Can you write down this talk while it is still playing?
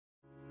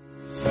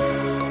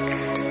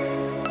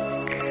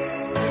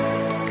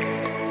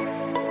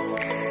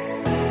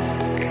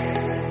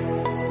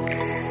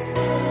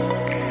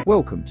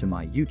Welcome to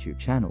my YouTube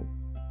channel.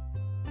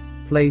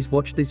 Please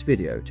watch this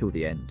video till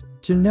the end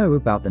to know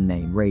about the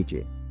name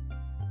Reji.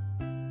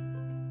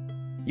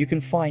 You can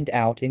find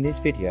out in this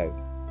video.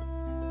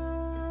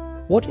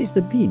 What is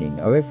the meaning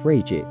of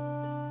Reji?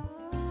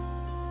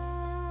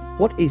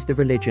 What is the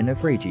religion of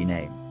Reji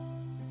Naam?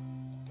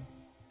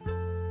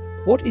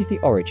 What is the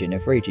origin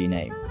of Reji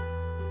Naam?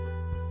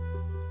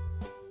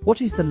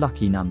 What is the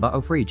lucky number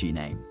of Reji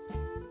Naam?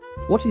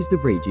 What is the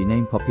Reji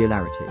Naam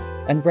popularity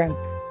and rank?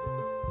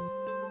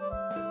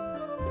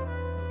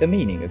 The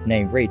meaning of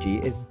name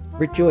Reji is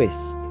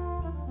rejoice.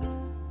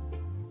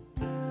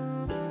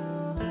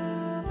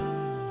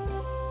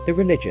 The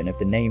religion of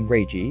the name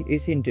Reji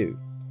is Hindu.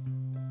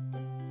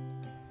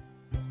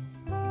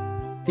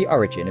 The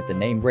origin of the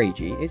name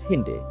Reji is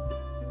Hindi.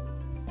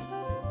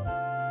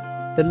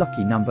 The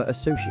lucky number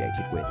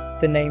associated with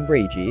the name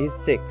Reji is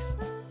 6.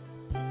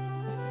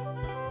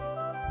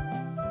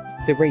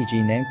 The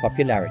Reji Naam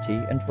popularity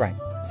and rank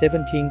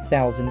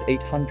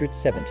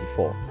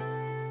 17,874.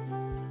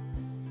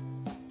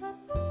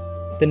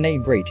 The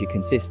name Reji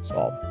consists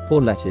of 4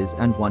 letters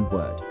and 1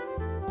 word.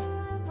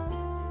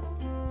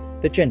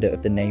 The gender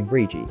of the name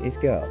Reji is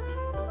girl.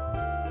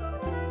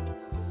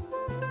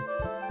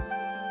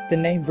 The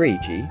name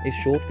Reji is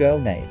short girl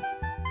name.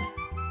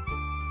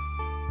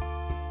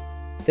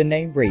 The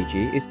name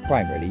Reji is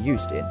primarily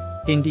used in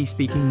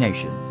Hindi-speaking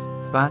nations,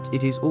 but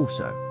it is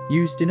also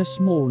used in a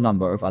small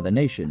number of other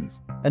nations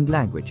and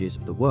languages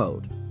of the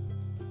world.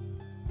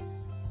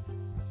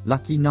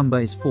 Lucky number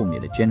is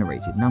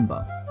formula-generated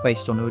number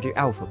based on Urdu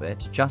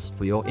alphabet just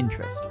for your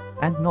interest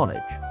and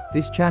knowledge.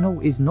 This channel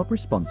is not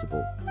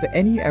responsible for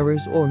any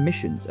errors or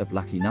omissions of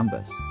lucky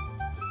numbers.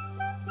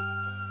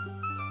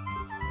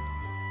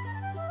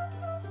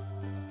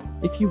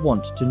 If you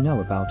want to know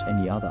about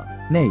any other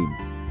name,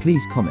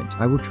 please comment.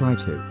 I will try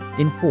to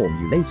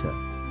inform you later.